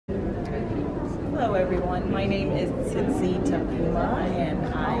Hello everyone, my name is Thenjiwe and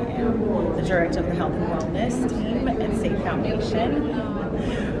I am the Director of the Health and Wellness team at Safe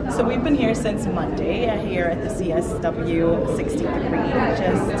Foundation. So we've been here since Monday here at the csw63,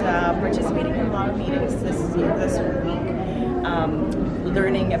 just participating in a lot of meetings this week,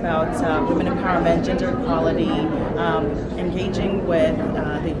 learning about women empowerment, gender equality, engaging with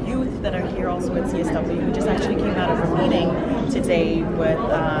the youth that are here also at CSW. We just actually came out of a meeting today with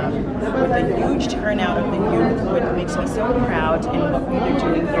a huge turnout of the youth, which makes me so proud in what we are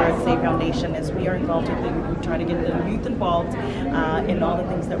doing here at Safe Foundation as we are involved with the youth. We try to get the youth involved in all the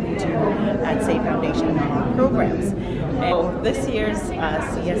things that we do at Safe Foundation and all our programs. And this year's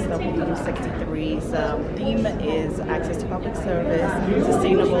CSW63's theme is access to public service,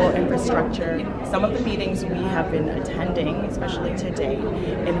 sustainable infrastructure. Some of the meetings we have been attending, especially today,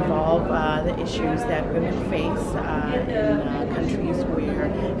 involve the issues that women face in countries where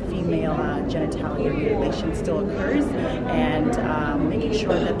female genitalia mutilation still occurs, and making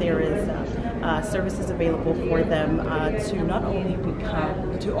sure that there is services available for them to not only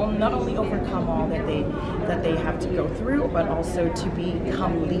overcome all that they have to go through, but also to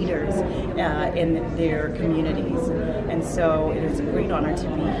become leaders in their communities. And so it is a great honor to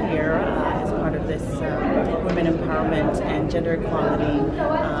be here as part of this women empowerment and gender equality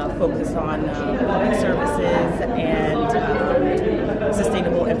focus on public services and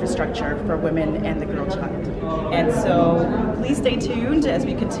sustainable infrastructure for women and the girl child. And so please stay tuned as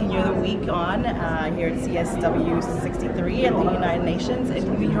we continue the week on here at CSW63 at the United Nations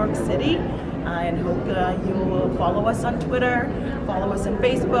in New York City. And hope you will follow us on Twitter, follow us on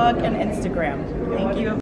Facebook and Instagram. Thank you.